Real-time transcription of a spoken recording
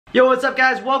Yo, what's up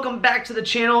guys? Welcome back to the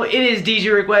channel. It is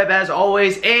DJ Rick Webb as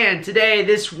always, and today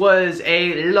this was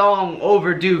a long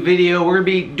overdue video. We're gonna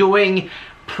be doing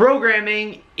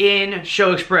programming in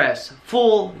Showxpress.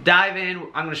 Full dive in.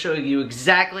 I'm gonna show you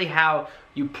exactly how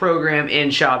you program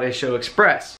in Chauvet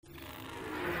Showxpress.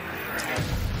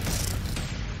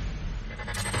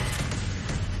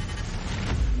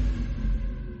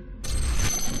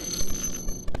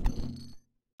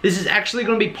 This is actually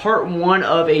going to be part one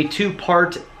of a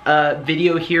two-part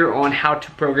video here on how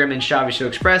to program in Chauvet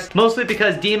Showxpress, mostly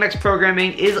because DMX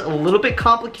programming is a little bit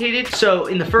complicated. So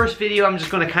in the first video, I'm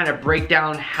just going to kind of break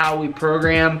down how we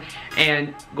program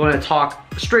and going to talk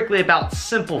strictly about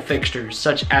simple fixtures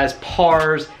such as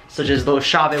pars, such as those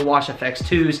Chauvet Wash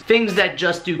FX2s, things that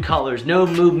just do colors, no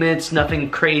movements, nothing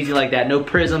crazy like that, no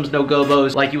prisms, no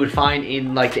gobos like you would find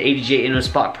in like the ADJ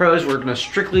InnoSpot Pros. We're gonna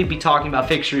strictly be talking about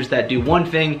fixtures that do one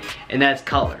thing, and that's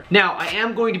color. Now, I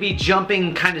am going to be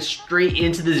jumping kind of straight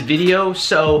into this video,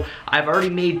 so I've already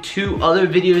made two other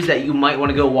videos that you might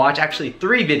wanna go watch, actually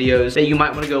three videos that you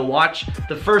might wanna go watch.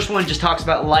 The first one just talks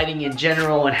about lighting in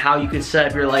general and how you can set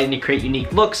up your lighting to create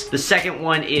unique looks. The second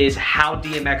one is how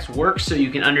DMX works, so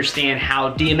you can understand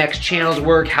how DMX channels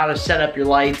work, how to set up your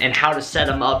lights, and how to set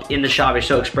them up in the Chauvet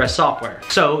Showxpress software.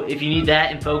 So if you need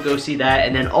that info, go see that.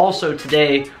 And then also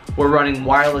today, we're running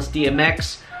wireless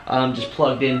DMX. Just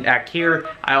plugged in back here.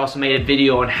 I also made a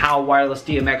video on how wireless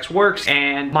DMX works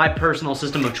and my personal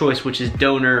system of choice, which is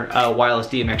donor wireless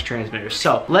DMX transmitters.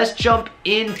 So let's jump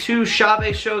into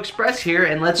Chauvet Showxpress here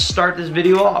and let's start this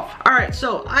video off. All right,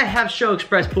 so I have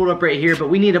Showxpress pulled up right here, but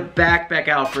we need to back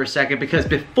out for a second because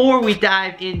before we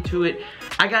dive into it,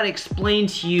 I gotta explain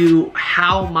to you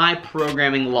how my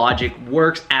programming logic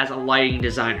works as a lighting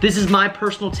designer. This is my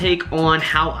personal take on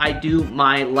how I do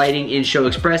my lighting in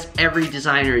Showxpress. Every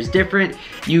designer is different.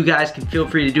 You guys can feel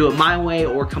free to do it my way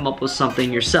or come up with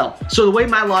something yourself. So the way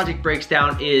my logic breaks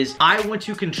down is I want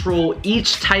to control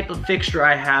each type of fixture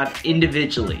I have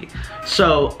individually.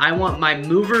 So I want my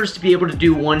movers to be able to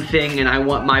do one thing, and I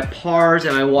want my pars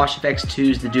and my wash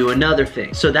FX2s to do another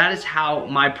thing. So that is how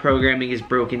my programming is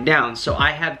broken down. So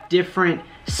I have different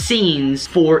scenes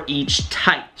for each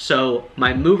type. So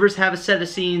my movers have a set of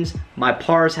scenes, my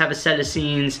pars have a set of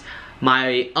scenes,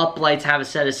 my uplights have a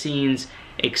set of scenes,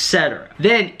 etc.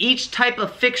 Then each type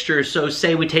of fixture, so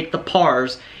say we take the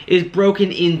pars, is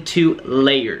broken into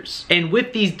layers. And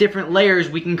with these different layers,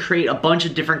 we can create a bunch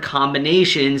of different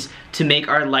combinations to make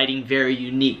our lighting very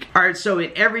unique. All right, so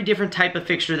in every different type of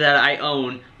fixture that I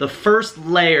own, the first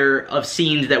layer of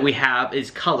scenes that we have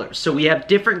is colors. So we have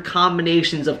different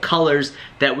combinations of colors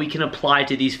that we can apply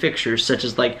to these fixtures, such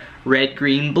as like red,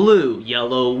 green, blue,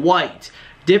 yellow, white.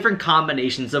 Different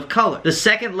combinations of color. The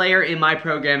second layer in my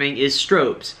programming is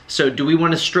strobes. So do we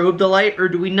want to strobe the light or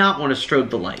do we not want to strobe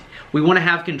the light? We want to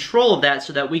have control of that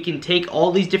so that we can take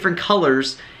all these different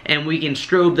colors and we can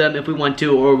strobe them if we want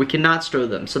to, or we cannot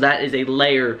strobe them. So that is a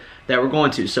layer that we're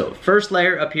going to. So first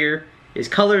layer up here is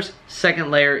colors,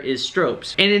 second layer is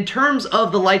strobes. And in terms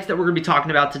of the lights that we're gonna be talking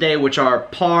about today, which are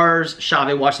pars,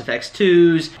 Chauvet Wash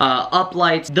FX2s,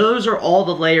 uplights, those are all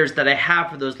the layers that I have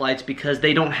for those lights because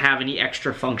they don't have any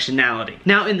extra functionality.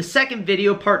 Now in the second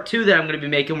video, part two that I'm gonna be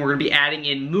making, we're gonna be adding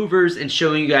in movers and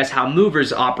showing you guys how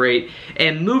movers operate.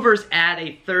 And movers add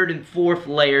a third and fourth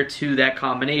layer to that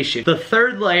combination. The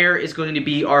third layer is going to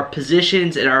be our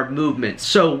positions and our movements.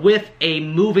 So with a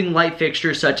moving light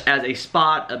fixture such as a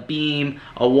spot, a beam,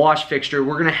 a wash fixture,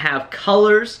 we're gonna have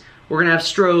colors, we're gonna have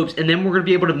strobes, and then we're gonna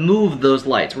be able to move those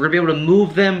lights. We're gonna be able to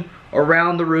move them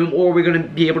around the room, or we're gonna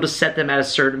be able to set them at a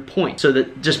certain point. So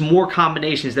that just more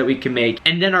combinations that we can make.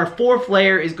 And then our fourth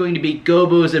layer is going to be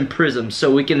gobos and prisms.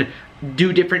 So we can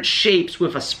do different shapes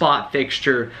with a spot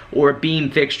fixture or a beam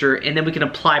fixture, and then we can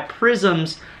apply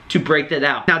prisms to break that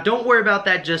out. Now don't worry about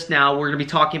that just now, we're gonna be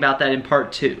talking about that in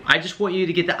part two. I just want you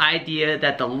to get the idea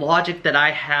that the logic that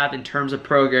I have in terms of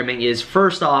programming is,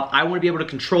 first off, I wanna be able to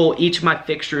control each of my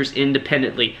fixtures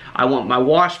independently. I want my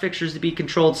wash fixtures to be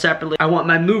controlled separately, I want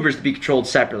my movers to be controlled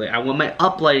separately, I want my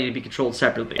uplighting to be controlled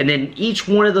separately. And then each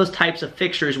one of those types of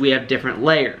fixtures, we have different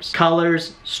layers,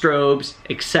 colors, strobes,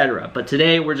 etc. But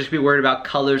today we're just gonna be worried about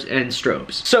colors and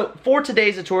strobes. So for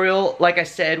today's tutorial, like I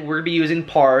said, we're gonna be using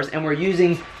pars, and we're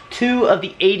using two of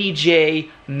the ADJ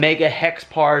Mega Hex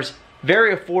Pars.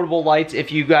 Very affordable lights if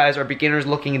you guys are beginners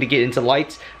looking to get into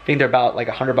lights. I think they're about like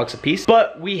 $100 a piece.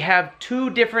 But we have two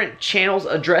different channels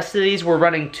addressed to these. We're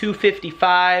running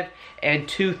 255 and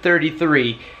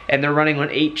 233, and they're running on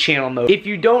 8-channel mode. If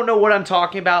you don't know what I'm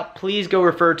talking about, please go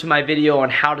refer to my video on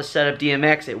how to set up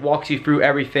DMX. It walks you through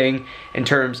everything in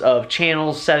terms of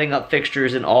channels, setting up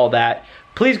fixtures, and all that.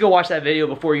 please go watch that video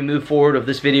before you move forward of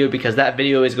this video, because that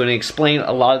video is going to explain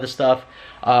a lot of the stuff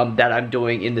that I'm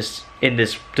doing in this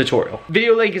tutorial.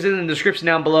 Video link is in the description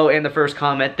down below and the first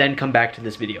comment, then come back to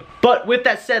this video. But with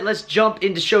that said, let's jump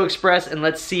into Showxpress and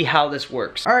let's see how this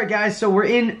works. Alright guys, so we're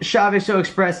in Chauvet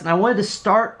Showxpress, and I wanted to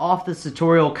start off this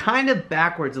tutorial kind of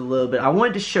backwards a little bit. I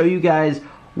wanted to show you guys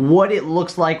what it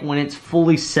looks like when it's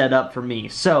fully set up for me.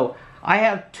 So I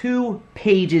have 2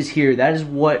 pages here. That is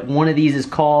what one of these is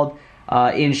called.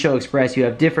 In Showxpress, you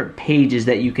have different pages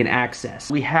that you can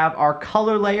access. We have our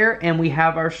color layer and we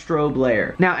have our strobe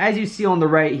layer. Now, as you see on the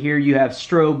right here, you have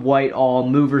strobe white all,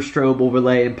 mover strobe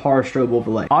overlay, and par strobe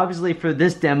overlay. Obviously, for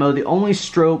this demo, the only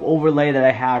strobe overlay that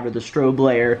I have, or the strobe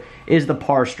layer, is the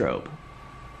par strobe.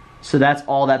 So that's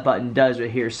all that button does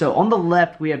right here. So on the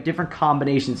left, we have different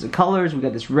combinations of colors. We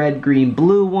got this red, green,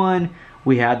 blue one.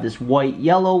 We have this white,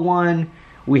 yellow one.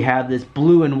 We have this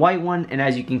blue and white one, and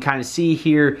as you can kind of see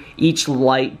here, each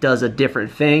light does a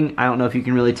different thing. I don't know if you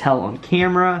can really tell on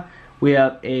camera. We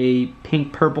have a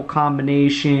pink-purple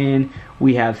combination.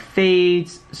 We have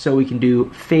fades, so we can do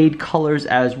fade colors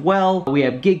as well. We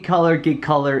have gig color. Gig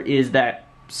color is that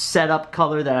setup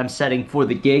color that I'm setting for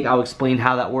the gig. I'll explain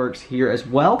how that works here as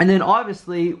well. And then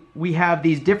obviously, we have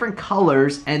these different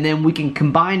colors, and then we can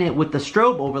combine it with the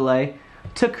strobe overlay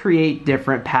to create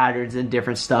different patterns and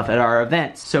different stuff at our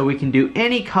events. So we can do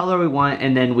any color we want,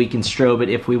 and then we can strobe it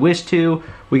if we wish to.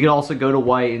 We could also go to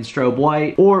white and strobe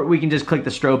white, or we can just click the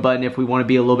strobe button if we want to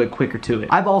be a little bit quicker to it.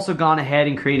 I've also gone ahead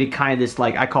and created kind of this,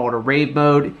 like, I call it a rave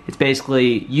mode. It's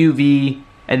basically UV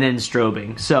and then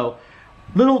strobing. So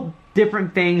little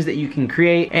different things that you can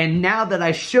create. And now that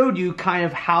I showed you kind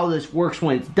of how this works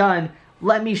when it's done,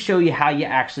 let me show you how you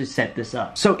actually set this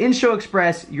up. So in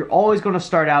Showxpress, you're always going to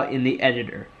start out in the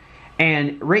editor.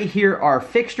 And right here are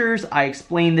fixtures. I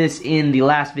explained this in the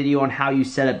last video on how you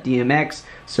set up DMX.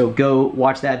 So go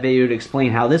watch that video to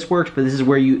explain how this works. But this is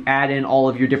where you add in all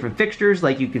of your different fixtures.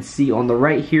 Like you can see on the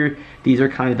right here, these are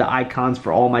kind of the icons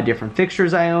for all my different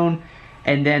fixtures I own.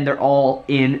 And then they're all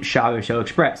in Chauvet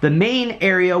Showxpress. The main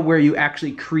area where you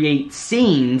actually create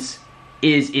scenes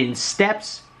is in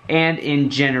steps and in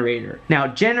generator. Now,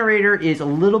 generator is a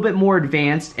little bit more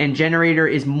advanced, and generator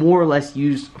is more or less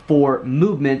used for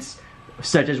movements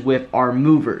such as with our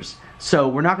movers. So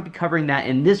we're not going to be covering that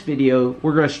in this video.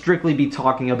 We're going to strictly be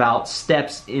talking about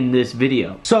steps in this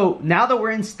video. So now that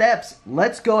we're in steps,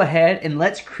 let's go ahead and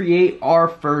let's create our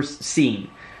first scene.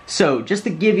 So just to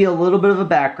give you a little bit of a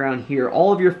background here,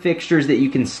 all of your fixtures that you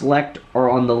can select are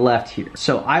on the left here.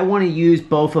 So I want to use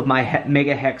both of my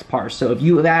mega hex pars. So if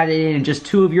you have added in just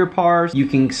 2 of your pars, you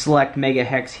can select mega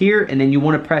hex here, and then you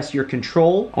want to press your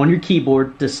control on your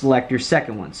keyboard to select your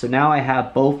second one. So now I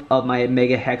have both of my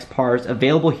mega hex pars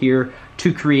available here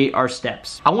to create our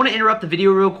steps. I want to interrupt the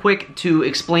video real quick to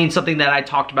explain something that I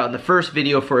talked about in the first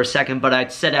video for a second, but I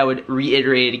said I would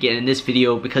reiterate it again in this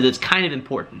video because it's kind of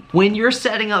important. When you're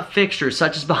setting up fixtures,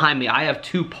 such as behind me, I have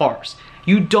 2 pars.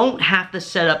 You don't have to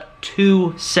set up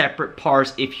 2 separate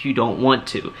pars if you don't want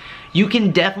to. You can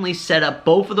definitely set up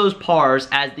both of those pars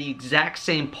as the exact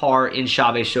same par in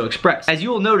Chauvet Showxpress. As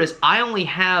you will notice, I only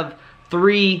have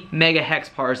 3 mega hex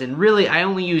pars, and really I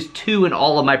only use 2 in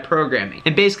all of my programming.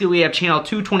 And basically we have channel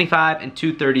 225 and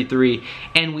 233,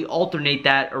 and we alternate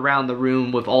that around the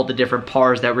room with all the different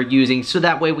pars that we're using, so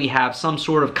that way we have some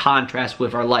sort of contrast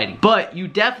with our lighting. But you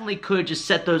definitely could just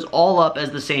set those all up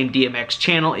as the same DMX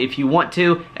channel if you want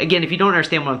to. Again, if you don't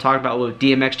understand what I'm talking about with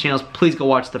DMX channels, please go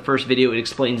watch the first video. It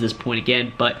explains this point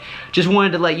again, but just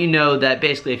wanted to let you know that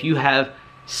basically if you have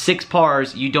 6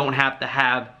 pars, you don't have to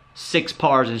have 6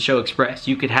 pars in Showxpress.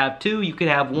 You could have 2, you could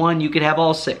have 1, you could have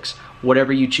all 6,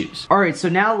 whatever you choose. Alright, so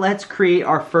now let's create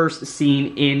our first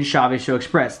scene in Chauvet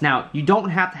Showxpress. Now, you don't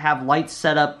have to have lights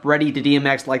set up ready to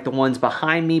DMX like the ones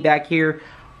behind me back here,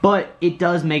 but it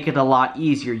does make it a lot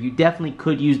easier. You definitely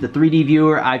could use the 3D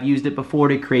viewer. I've used it before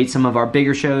to create some of our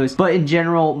bigger shows, but in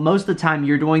general, most of the time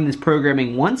you're doing this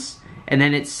programming once, and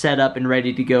then it's set up and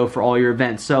ready to go for all your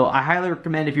events. So I highly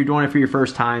recommend, if you're doing it for your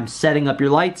first time, setting up your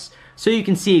lights so you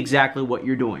can see exactly what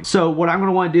you're doing. So what I'm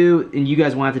gonna wanna do, and you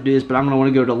guys won't have to do this, but I'm gonna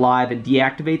wanna go to live and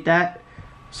deactivate that.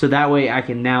 So that way I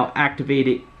can now activate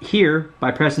it here by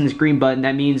pressing this green button.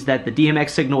 That means that the DMX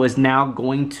signal is now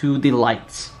going to the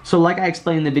lights. So like I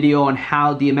explained in the video on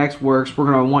how DMX works,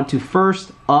 we're gonna want to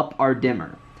first up our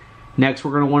dimmer. Next,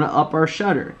 we're gonna wanna up our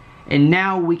shutter. And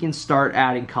now we can start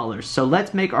adding colors. So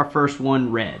let's make our first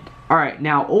one red. All right,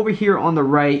 now over here on the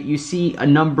right, you see a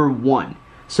number 1.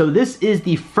 So this is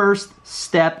the first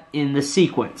step in the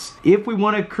sequence. If we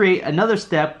want to create another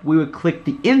step, we would click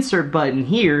the insert button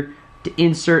here to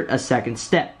insert a second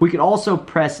step. We could also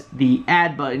press the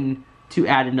add button to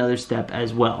add another step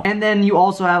as well. And then you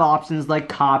also have options like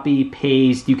copy,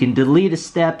 paste. You can delete a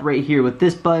step right here with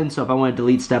this button. So if I want to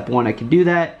delete step 1, I can do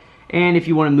that. And if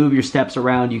you want to move your steps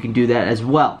around, you can do that as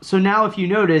well. So now if you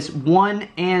notice, 1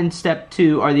 and step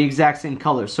 2 are the exact same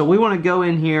color. So we want to go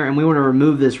in here and we want to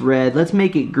remove this red. Let's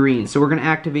make it green. So we're going to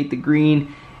activate the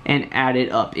green and add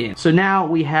it up in. So now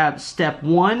we have step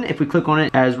 1, if we click on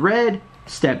it, as red.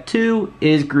 Step 2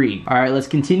 is green. All right, let's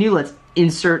continue. Let's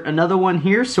insert another one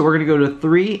here. So we're going to go to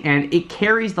 3, and it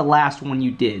carries the last one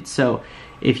you did. So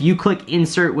if you click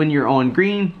insert when you're on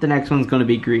green, the next one's going to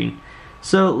be green.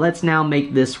 So let's now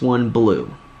make this one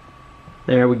blue.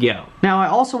 There we go. Now I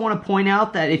also want to point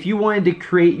out that if you wanted to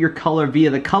create your color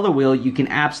via the color wheel, you can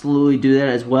absolutely do that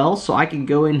as well. So I can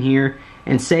go in here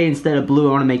and say instead of blue,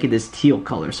 I want to make it this teal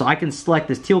color. So I can select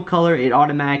this teal color, it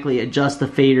automatically adjusts the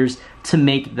faders to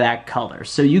make that color.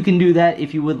 So you can do that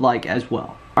if you would like as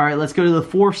well. Alright, let's go to the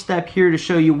 4th step here to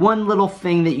show you one little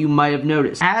thing that you might have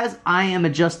noticed. As I am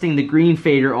adjusting the green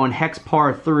fader on Hex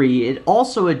Par 3, it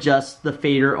also adjusts the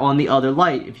fader on the other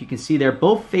light. If you can see there,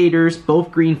 both faders,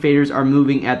 both green faders are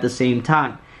moving at the same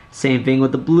time. Same thing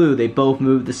with the blue, they both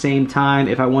move at the same time.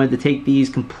 If I wanted to take these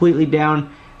completely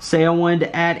down, say I wanted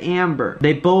to add amber,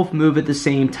 they both move at the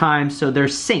same time, so they're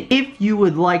synced. If you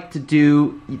would like to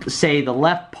do, say, the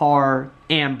left par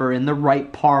amber and the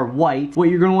right par white, what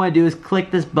you're going to want to do is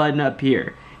click this button up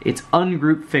here. It's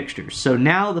ungroup fixtures. So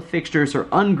now the fixtures are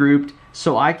ungrouped,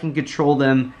 so I can control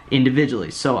them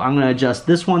individually. So I'm going to adjust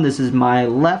this one. This is my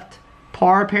left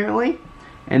par apparently,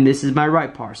 and this is my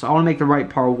right par. So I want to make the right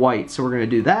par white, so we're going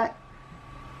to do that.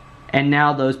 And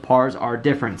now those pars are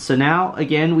different. So now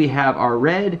again we have our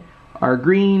red, our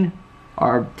green,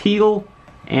 our teal,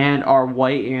 and our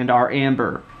white and our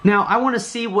amber. Now I want to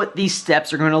see what these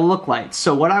steps are going to look like.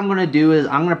 So what I'm going to do is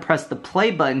I'm going to press the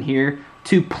play button here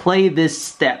to play this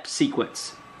step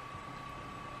sequence.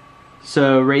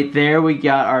 So right there we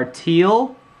got our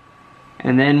teal,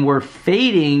 and then we're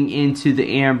fading into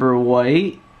the amber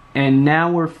white, and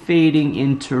now we're fading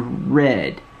into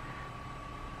red.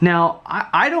 Now,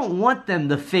 I don't want them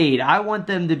to fade. I want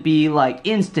them to be like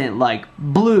instant, like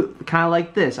blue, kind of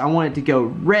like this. I want it to go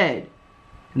red,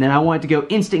 and then I want it to go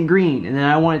instant green, and then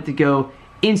I want it to go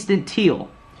instant teal.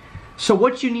 So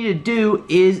what you need to do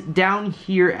is down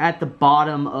here at the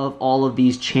bottom of all of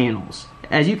these channels.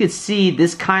 As you can see,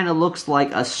 this kind of looks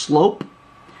like a slope,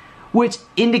 which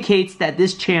indicates that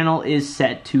this channel is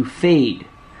set to fade.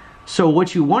 So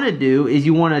what you want to do is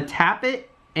you want to tap it,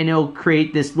 and it'll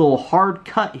create this little hard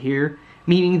cut here,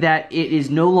 meaning that it is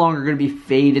no longer going to be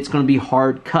fade, it's going to be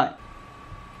hard cut.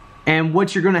 And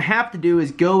what you're going to have to do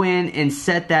is go in and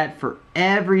set that for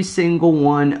every single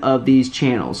one of these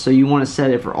channels. So you want to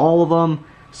set it for all of them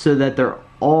so that they're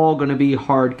all going to be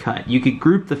hard cut. You could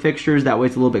group the fixtures, that way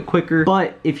it's a little bit quicker.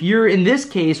 But if you're in this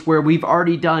case where we've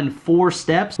already done 4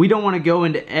 steps, we don't want to go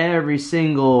into every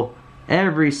single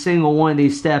one of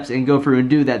these steps and go through and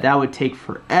do that. That would take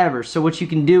forever. So what you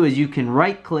can do is you can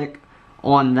right click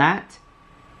on that,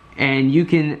 and you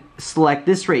can select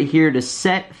this right here to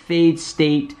set fade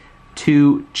state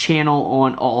to channel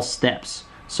on all steps.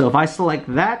 So if I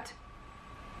select that,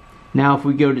 now if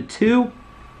we go to 2,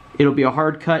 it'll be a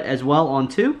hard cut as well on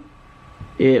 2.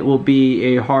 It will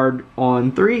be a hard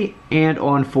on 3 and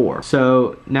on 4.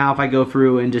 So now if I go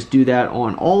through and just do that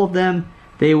on all of them,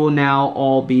 they will now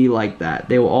all be like that.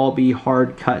 They will all be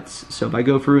hard cuts. So if I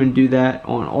go through and do that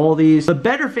on all these, the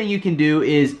better thing you can do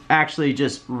is actually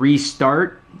just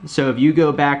restart. So if you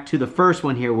go back to the first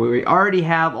one here where we already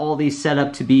have all these set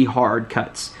up to be hard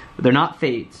cuts, but they're not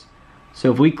fades.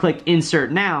 So if we click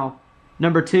insert now,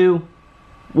 number 2,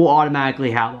 we'll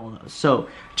automatically have all those. So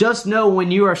just know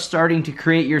when you are starting to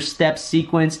create your step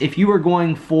sequence, if you are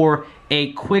going for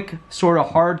a quick sort of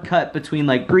hard cut between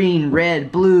like green,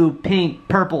 red, blue, pink,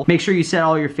 purple, make sure you set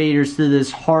all your faders to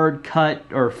this hard cut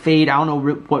or fade. I don't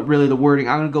know what really the wording.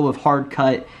 I'm gonna go with hard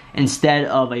cut instead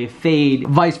of a fade.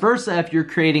 Vice versa, if you're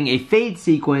creating a fade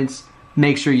sequence,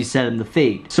 make sure you set them to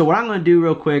fade. So what I'm gonna do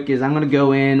real quick is I'm gonna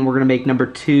go in, we're gonna make number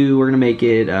 2, we're gonna make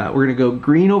it, we're gonna go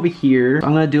green over here.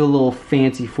 I'm gonna do a little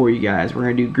fancy for you guys. We're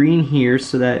gonna do green here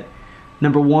so that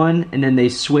number 1, and then they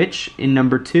switch in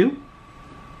number 2.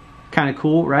 Kind of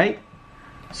cool, right?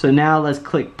 So now let's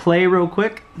click play real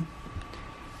quick,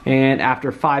 and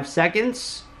after 5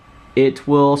 seconds it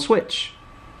will switch.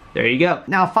 There you go.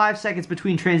 Now 5 seconds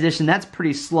between transition, that's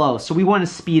pretty slow, so we want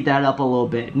to speed that up a little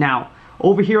bit. Now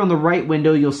over here on the right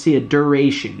window you'll see a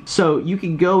duration, so you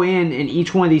can go in and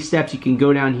each one of these steps you can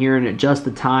go down here and adjust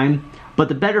the time, but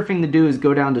the better thing to do is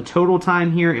go down to total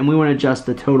time here, and we want to adjust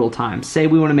the total time. Say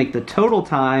we want to make the total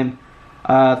time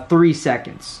 3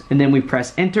 seconds, and then we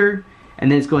press enter,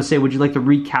 and then it's going to say, would you like to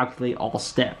recalculate all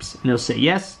steps? And it'll say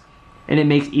yes, and it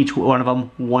makes each one of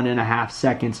them 1.5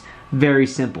 seconds. Very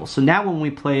simple. So now when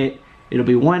we play it, it'll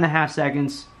be 1.5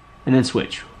 seconds, and then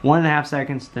switch. 1.5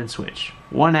 seconds, then switch.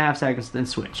 1.5 seconds, then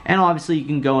switch. And obviously you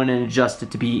can go in and adjust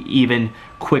it to be even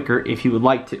quicker if you would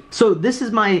like to. So this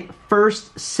is my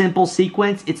first simple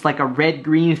sequence. It's like a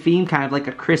red-green theme, kind of like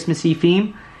a Christmassy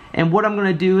theme. And what I'm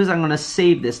gonna do is I'm gonna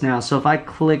save this now. So if I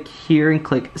click here and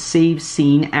click Save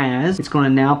Scene As, it's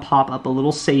gonna now pop up a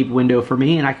little save window for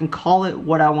me, and I can call it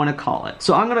what I wanna call it.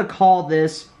 So I'm gonna call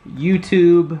this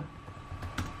YouTube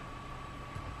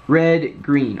Red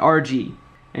Green, RG.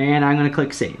 And I'm gonna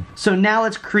click save. So now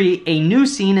let's create a new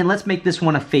scene, and let's make this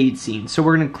one a fade scene. So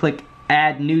we're gonna click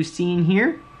add new scene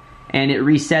here, and it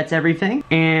resets everything.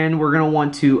 And we're gonna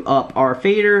want to up our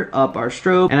fader, up our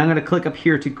strobe, and I'm gonna click up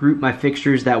here to group my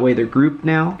fixtures. That way they're grouped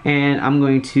now. And I'm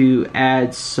going to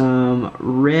add some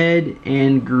red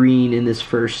and green in this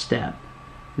first step.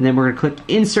 And then we're gonna click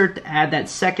insert to add that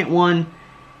second one.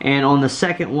 And on the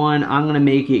second one, I'm gonna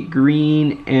make it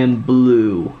green and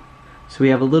blue. So we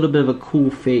have a little bit of a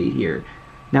cool fade here.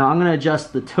 Now I'm gonna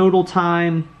adjust the total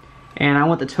time, and I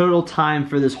want the total time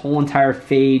for this whole entire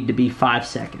fade to be 5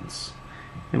 seconds.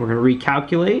 And we're gonna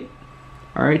recalculate.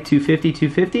 All right, 250,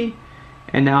 250.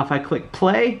 And now if I click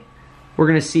play, we're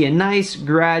gonna see a nice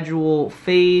gradual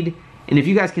fade. And if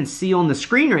you guys can see on the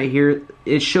screen right here,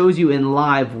 it shows you in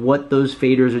live what those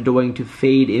faders are doing to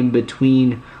fade in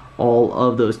between all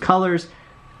of those colors.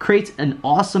 Creates an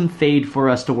awesome fade for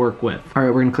us to work with. All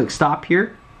right, we're gonna click stop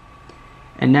here.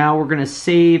 And now we're gonna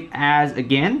save as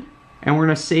again. And we're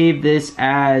gonna save this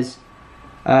as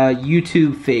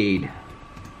YouTube fade.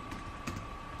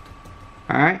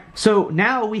 All right, so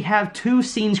now we have 2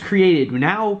 scenes created.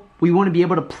 Now we wanna be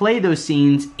able to play those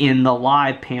scenes in the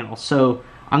live panel. So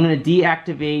I'm gonna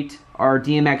deactivate our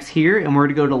DMX here, and we're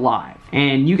gonna go to live.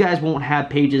 And you guys won't have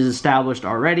pages established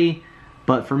already,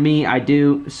 but for me, I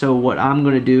do. So what I'm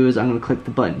gonna do is I'm gonna click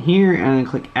the button here, and I'm gonna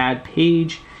click add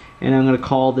page, and I'm gonna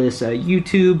call this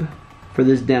YouTube for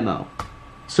this demo.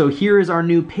 So here is our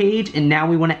new page, and now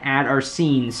we wanna add our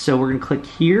scenes. So we're gonna click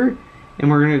here, and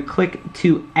we're gonna click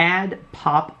to add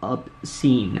pop-up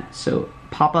scene. So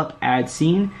pop-up add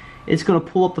scene. It's gonna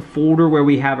pull up the folder where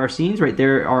we have our scenes. Right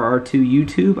there are our 2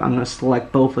 YouTube. I'm gonna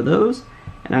select both of those,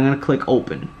 and I'm gonna click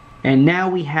open. And now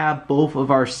we have both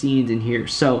of our scenes in here.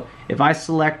 So if I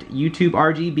select YouTube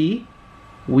RGB,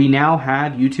 we now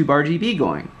have YouTube RGB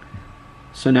going.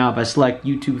 So now if I select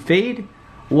YouTube fade,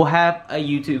 we'll have a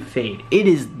YouTube fade. It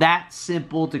is that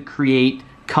simple to create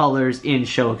colors in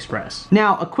Showxpress.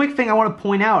 Now, a quick thing I want to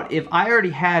point out, if I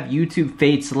already have YouTube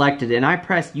fade selected and I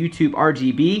press YouTube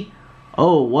RGB,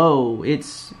 oh, whoa,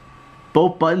 it's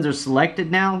both buttons are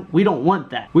selected now. We don't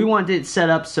want that. We want it set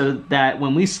up so that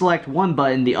when we select one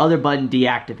button, the other button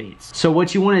deactivates. So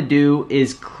what you want to do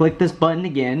is click this button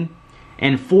again,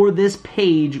 and for this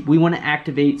page, we want to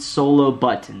activate solo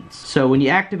buttons. So when you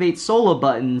activate solo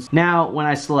buttons, now when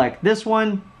I select this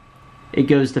one, it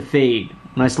goes to fade.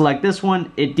 When I select this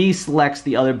one, it deselects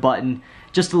the other button.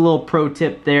 Just a little pro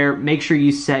tip there, make sure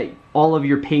you set all of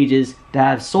your pages to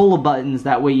have solo buttons,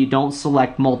 that way you don't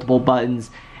select multiple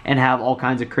buttons and have all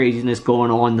kinds of craziness going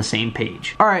on the same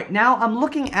page. All right, now I'm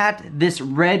looking at this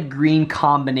red-green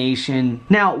combination.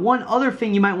 Now, one other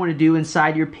thing you might want to do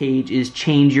inside your page is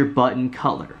change your button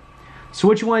color. So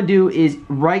what you want to do is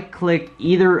right-click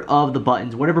either of the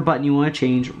buttons, whatever button you want to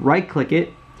change, right-click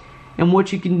it, and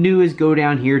what you can do is go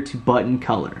down here to button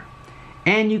color.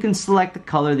 And you can select the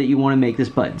color that you want to make this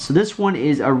button. So this one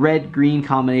is a red-green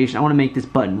combination. I want to make this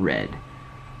button red.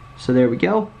 So there we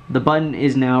go. The button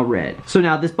is now red. So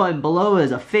now this button below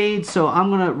is a fade, so I'm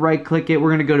gonna right click it.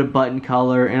 We're gonna go to button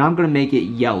color, and I'm gonna make it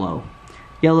yellow.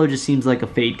 Yellow just seems like a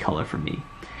fade color for me.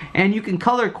 And you can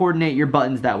color coordinate your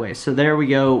buttons that way. So there we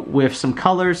go with some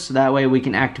colors, so that way we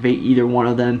can activate either one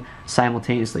of them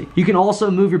simultaneously. You can also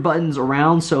move your buttons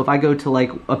around, so if I go to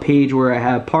like a page where I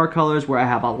have par colors, where I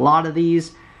have a lot of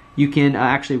these, you can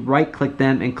actually right click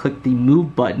them and click the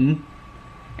move button,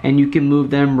 and you can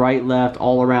move them right, left,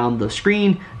 all around the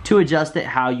screen to adjust it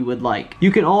how you would like.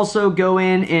 You can also go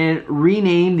in and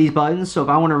rename these buttons. So if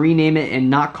I want to rename it and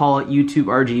not call it YouTube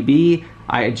RGB,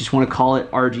 I just want to call it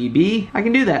RGB, I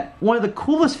can do that. One of the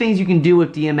coolest things you can do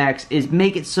with DMX is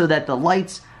make it so that the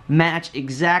lights match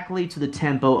exactly to the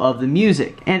tempo of the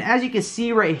music. And as you can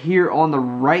see right here on the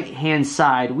right hand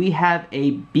side, we have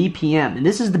a BPM, and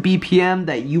this is the BPM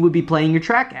that you would be playing your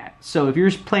track at. So if you're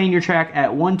playing your track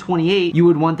at 128, you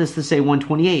would want this to say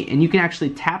 128, and you can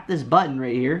actually tap this button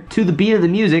right here to the beat of the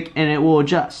music and it will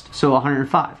adjust, so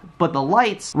 105. But the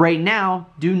lights right now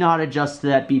do not adjust to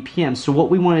that BPM, so what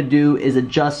we want to do is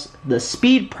adjust the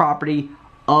speed property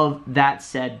of that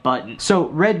said button. So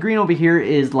red green over here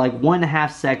is like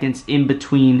 1.5 seconds in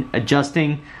between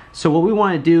adjusting. So what we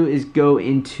want to do is go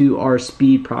into our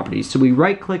speed properties. So we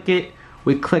right click it,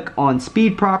 we click on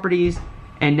speed properties,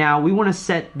 and now we want to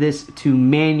set this to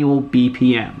manual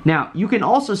BPM. Now you can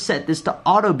also set this to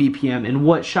auto BPM, and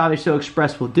what Chauvet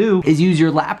Showxpress will do is use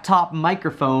your laptop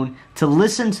microphone to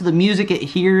listen to the music it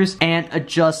hears and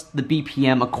adjust the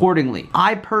BPM accordingly.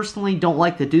 I personally don't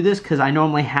like to do this because I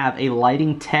normally have a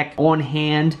lighting tech on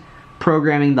hand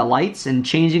programming the lights and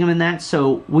changing them in that,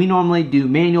 so we normally do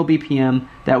manual BPM.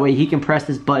 That way he can press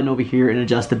this button over here and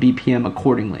adjust the BPM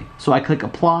accordingly. So I click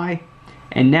apply.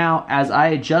 And now as I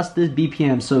adjust this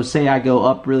BPM, so say I go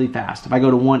up really fast, if I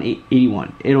go to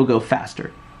 181, it'll go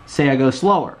faster. Say I go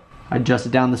slower, I adjust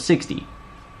it down to 60,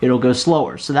 it'll go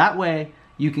slower. So that way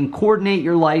you can coordinate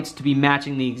your lights to be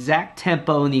matching the exact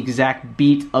tempo and the exact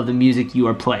beat of the music you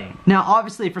are playing. Now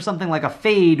obviously for something like a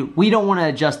fade, we don't want to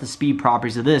adjust the speed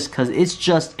properties of this because it's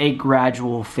just a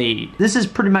gradual fade. This is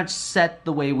pretty much set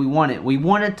the way we want it. We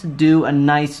want it to do a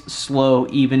nice, slow,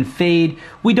 even fade.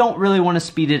 We don't really want to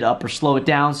speed it up or slow it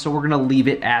down, so we're going to leave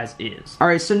it as is.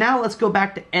 Alright, so now let's go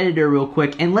back to editor real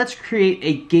quick and let's create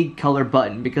a gig color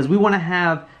button because we want to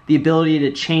have the ability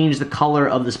to change the color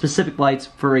of the specific lights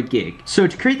for a gig. So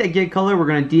to create that gig color, we're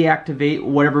going to deactivate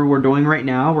whatever we're doing right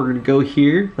now. We're going to go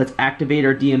here, let's activate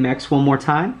our DMX one more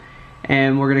time,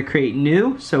 and we're going to create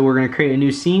new. So we're going to create a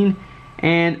new scene,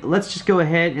 and let's just go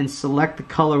ahead and select the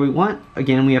color we want.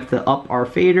 Again, we have to up our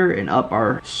fader and up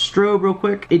our strobe real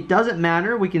quick. It doesn't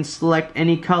matter, we can select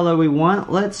any color we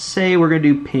want. Let's say we're going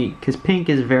to do pink because pink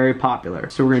is very popular.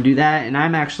 So we're going to do that, and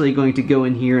I'm actually going to go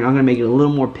in here and I'm going to make it a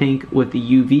little more pink with the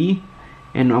UV,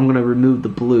 and I'm going to remove the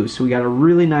blue. So we got a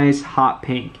really nice hot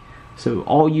pink. So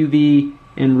all UV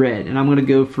and red, and I'm going to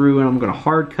go through and I'm going to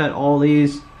hard cut all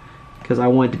these because I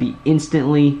want it to be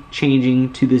instantly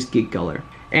changing to this gig color.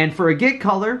 And for a gig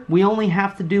color, we only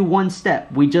have to do one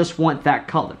step. We just want that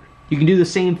color. You can do the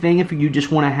same thing if you just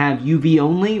want to have UV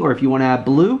only, or if you want to have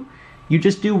blue. You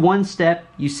just do one step,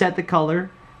 you set the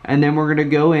color, and then we're going to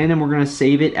go in and we're going to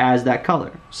save it as that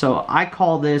color. So I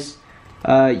call this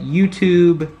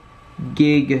YouTube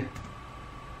gig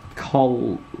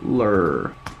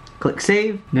color. Click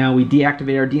save. Now we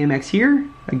deactivate our DMX here.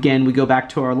 Again, we go back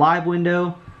to our live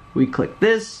window. We click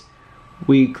this.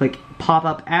 We click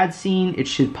pop-up add scene. It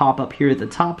should pop up here at the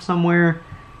top somewhere.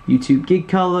 YouTube gig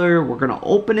color. We're going to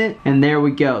open it, and there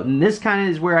we go. And this kind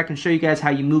of is where I can show you guys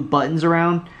how you move buttons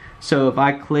around. So if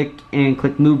I click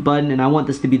move button, and I want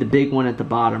this to be the big one at the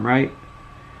bottom, right?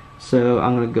 So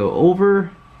I'm going to go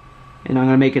over, and I'm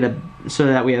going to make it so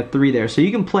that we have 3 there. So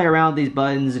you can play around with these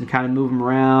buttons and kind of move them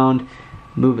around,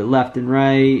 move it left and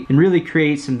right, and really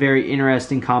create some very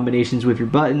interesting combinations with your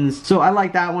buttons. So I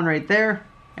like that one right there.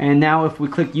 And now if we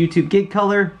click YouTube gig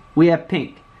color, we have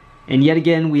pink. And yet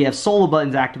again, we have solo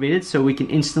buttons activated, so we can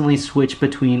instantly switch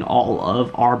between all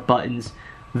of our buttons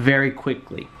very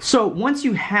quickly. So once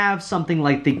you have something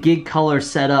like the gig color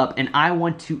set up and I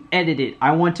want to edit it,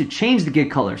 I want to change the gig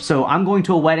color. So I'm going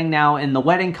to a wedding now, and the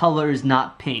wedding color is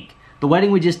not pink. The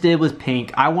wedding we just did was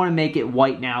pink. I want to make it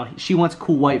white now. She wants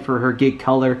cool white for her gig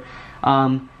color.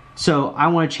 So I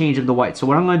want to change it to white. So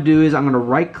what I'm going to do is I'm going to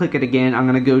right click it again. I'm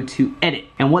going to go to edit.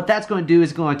 And what that's going to do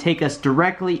is going to take us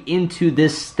directly into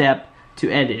this step to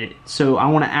edit it. So I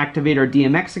want to activate our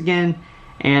DMX again,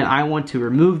 and I want to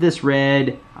remove this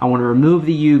red. I want to remove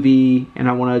the UV, and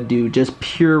I want to do just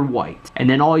pure white. And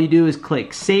then all you do is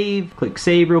click save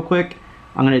real quick.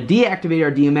 I'm going to deactivate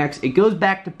our DMX. It goes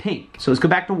back to pink. So let's go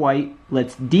back to white.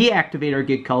 Let's deactivate our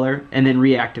gig color and then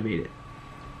reactivate it.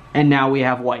 And now we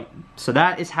have white. So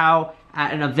that is how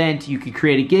at an event you could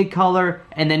create a gig color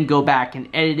and then go back and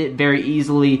edit it very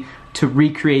easily to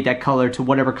recreate that color to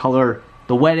whatever color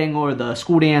the wedding or the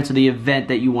school dance or the event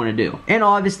that you want to do. And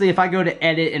obviously if I go to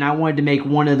edit and I wanted to make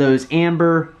one of those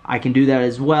amber, I can do that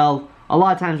as well. A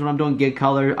lot of times when I'm doing gig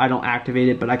color, I don't activate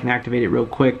it, but I can activate it real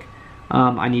quick.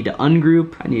 I need to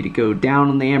ungroup. I need to go down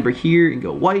on the amber here and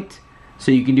go white.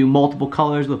 So you can do multiple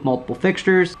colors with multiple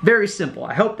fixtures. Very simple.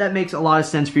 I hope that makes a lot of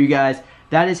sense for you guys.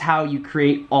 That is how you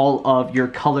create all of your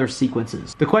color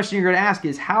sequences. The question you're gonna ask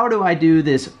is, how do I do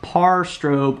this par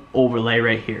strobe overlay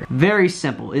right here? Very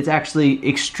simple. It's actually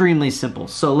extremely simple.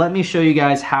 So let me show you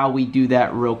guys how we do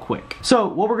that real quick. So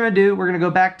what we're gonna do, we're gonna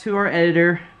go back to our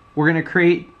editor. We're gonna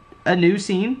create a new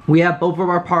scene. We have both of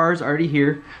our pars already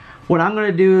here. What I'm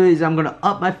gonna do is I'm gonna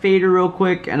up my fader real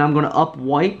quick, and I'm gonna up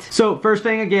white. So first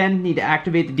thing, again, need to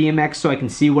activate the DMX so I can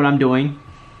see what I'm doing.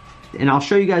 And I'll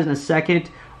show you guys in a second.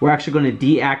 We're actually going to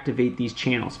deactivate these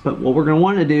channels. But what we're going to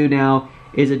want to do now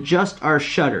is adjust our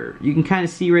shutter. You can kind of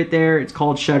see right there, it's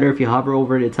called shutter. If you hover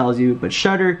over it, it tells you. But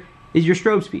shutter is your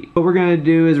strobe speed. What we're going to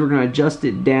do is we're going to adjust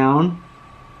it down.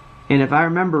 And if I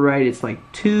remember right, it's like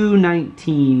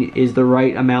 219 is the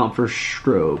right amount for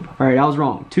strobe. All right, I was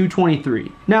wrong,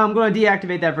 223. Now I'm going to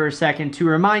deactivate that for a second to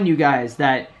remind you guys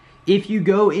that if you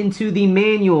go into the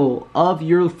manual of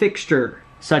your fixture,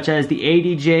 such as the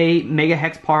ADJ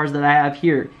megahex pars that I have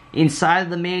here, inside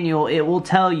of the manual it will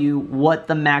tell you what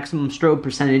the maximum strobe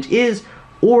percentage is,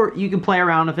 or you can play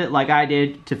around with it like I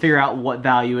did to figure out what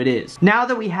value it is. Now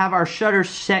that we have our shutter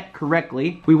set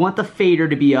correctly, we want the fader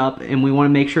to be up and we want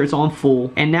to make sure it's on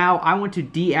full. And now I want to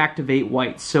deactivate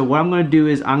white. So what I'm going to do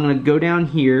is I'm going to go down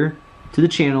here to the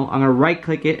channel, I'm going to right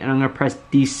click it, and I'm going to press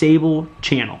disable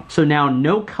channel. So now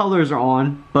no colors are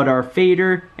on, but our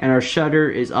fader and our shutter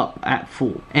is up at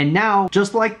full. And now,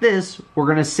 just like this, we're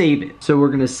going to save it. So we're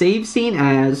going to save scene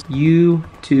as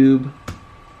YouTube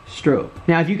strobe.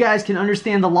 Now if you guys can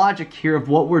understand the logic here of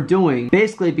what we're doing,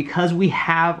 basically because we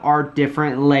have our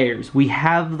different layers, we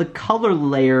have the color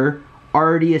layer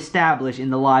already established in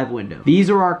the live window. These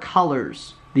are our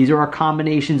colors. These are our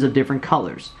combinations of different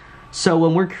colors. So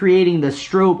when we're creating the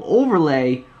strobe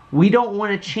overlay, we don't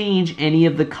want to change any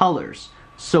of the colors.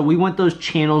 So we want those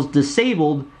channels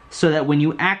disabled so that when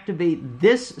you activate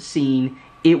this scene,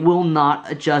 it will not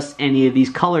adjust any of these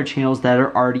color channels that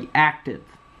are already active.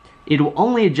 It will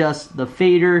only adjust the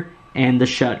fader and the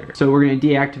shutter. So we're going to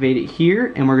deactivate it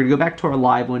here, and we're going to go back to our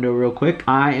live window real quick.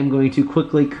 I am going to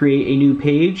quickly create a new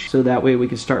page so that way we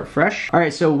can start fresh.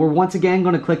 Alright, so we're once again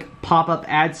going to click pop-up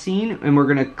add scene, and we're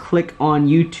going to click on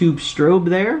YouTube strobe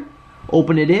there,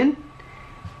 open it in,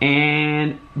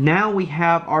 and now we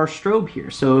have our strobe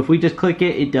here. So if we just click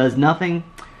it, it does nothing.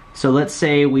 So let's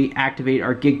say we activate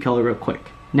our gig color real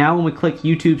quick. Now when we click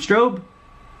YouTube strobe,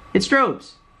 it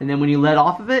strobes, and then when you let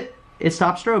off of it, it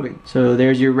stops strobing. So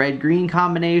there's your red-green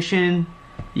combination.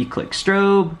 You click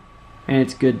strobe, and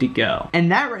it's good to go.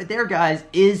 And that right there, guys,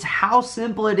 is how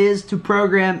simple it is to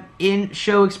program in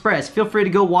Showxpress. Feel free to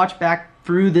go watch back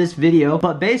through this video,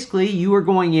 but basically you are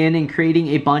going in and creating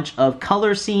a bunch of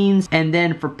color scenes, and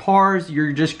then for pars,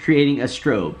 you're just creating a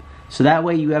strobe. So that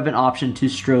way you have an option to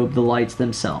strobe the lights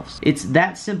themselves. It's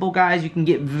that simple, guys. You can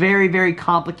get very, very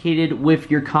complicated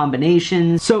with your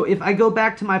combinations. So if I go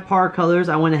back to my par colors,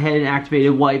 I went ahead and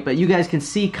activated white, but you guys can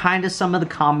see kind of some of the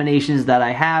combinations that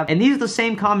I have. And these are the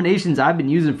same combinations I've been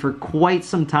using for quite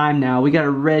some time now. We got a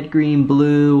red, green,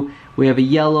 blue. We have a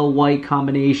yellow-white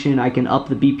combination. I can up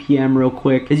the BPM real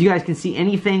quick. As you guys can see,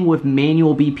 anything with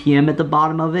manual BPM at the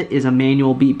bottom of it is a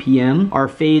manual BPM. Our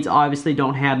fades obviously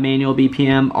don't have manual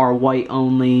BPM. Our white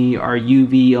only, our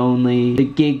UV only, the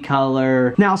gig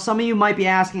color. Now, some of you might be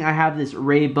asking, I have this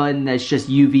rave button that's just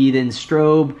UV then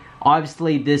strobe.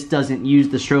 Obviously, this doesn't use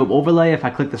the strobe overlay. If I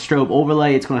click the strobe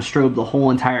overlay, it's going to strobe the whole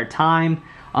entire time.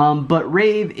 But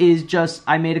rave is just,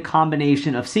 I made a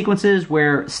combination of sequences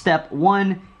where step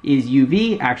 1 is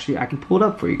UV. Actually, I can pull it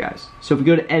up for you guys. So if we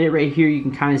go to edit right here, you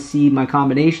can kind of see my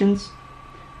combinations.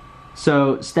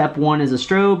 So step 1 is a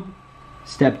strobe,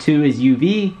 step 2 is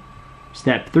UV,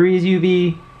 step 3 is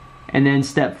UV, and then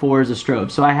step 4 is a strobe.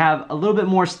 So I have a little bit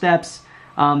more steps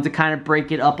to kind of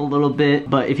break it up a little bit.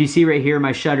 But if you see right here,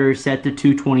 my shutter is set to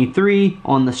 223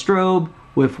 on the strobe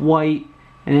with white,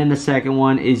 and then the second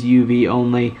one is UV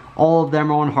only. All of them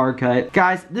are on hard cut.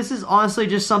 Guys, this is honestly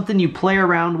just something you play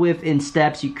around with in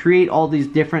steps. You create all these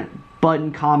different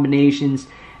button combinations,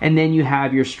 and then you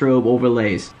have your strobe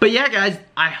overlays. But yeah, guys,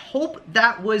 I hope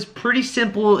that was pretty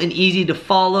simple and easy to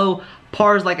follow.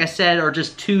 Pars, like I said, are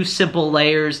just 2 simple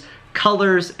layers,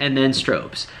 colors, and then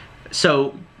strobes.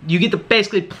 So you get to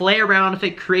basically play around with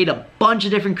it, create a bunch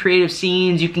of different creative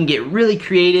scenes. You can get really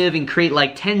creative and create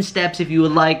like 10 steps if you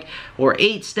would like, or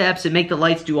 8 steps, and make the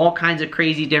lights do all kinds of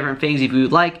crazy different things if you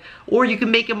would like. Or you can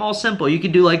make them all simple. You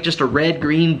can do like just a red,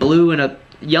 green, blue, and a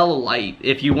yellow light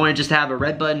if you want to just have a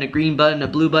red button, a green button, a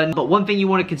blue button. But one thing you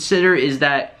want to consider is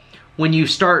that when you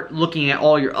start looking at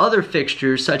all your other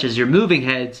fixtures, such as your moving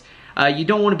heads, You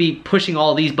don't want to be pushing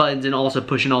all these buttons and also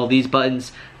pushing all these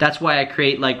buttons. That's why I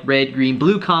create like red, green,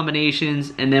 blue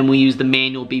combinations, and then we use the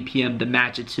manual BPM to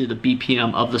match it to the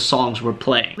BPM of the songs we're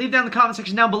playing. Leave down in the comment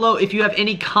section down below if you have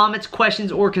any comments,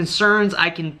 questions, or concerns.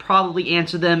 I can probably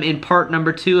answer them in part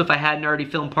number 2 if I hadn't already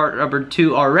filmed part number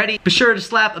 2 already. Be sure to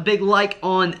slap a big like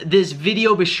on this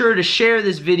video. Be sure to share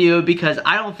this video because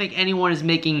I don't think anyone is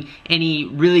making any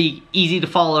really easy to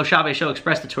follow Chauvet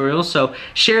Showxpress tutorials. So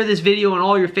share this video on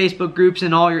all your Facebook groups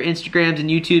and all your Instagrams and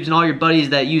YouTubes and all your buddies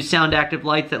that use sound active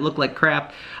lights that look like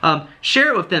crap.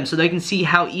 Share it with them so they can see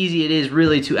how easy it is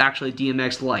really to actually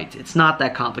DMX lights. It's not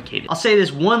that complicated. I'll say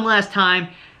this one last time.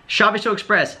 Chauvet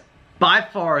Showxpress, by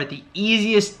far the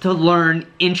easiest to learn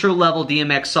intro level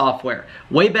DMX software.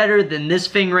 Way better than this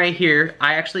thing right here.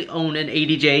 I actually own an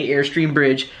ADJ Airstream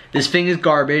bridge. This thing is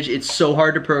garbage. It's so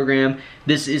hard to program.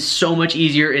 This is so much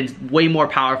easier and way more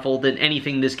powerful than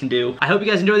anything this can do. I hope you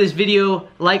guys enjoyed this video.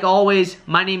 Like always,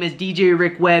 my name is DJ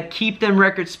Rick Webb. Keep them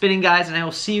records spinning, guys, and I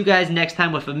will see you guys next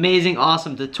time with amazing,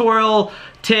 awesome tutorial,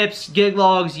 tips, gig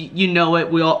logs. You know it.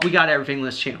 We got everything on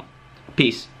this channel.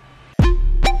 Peace.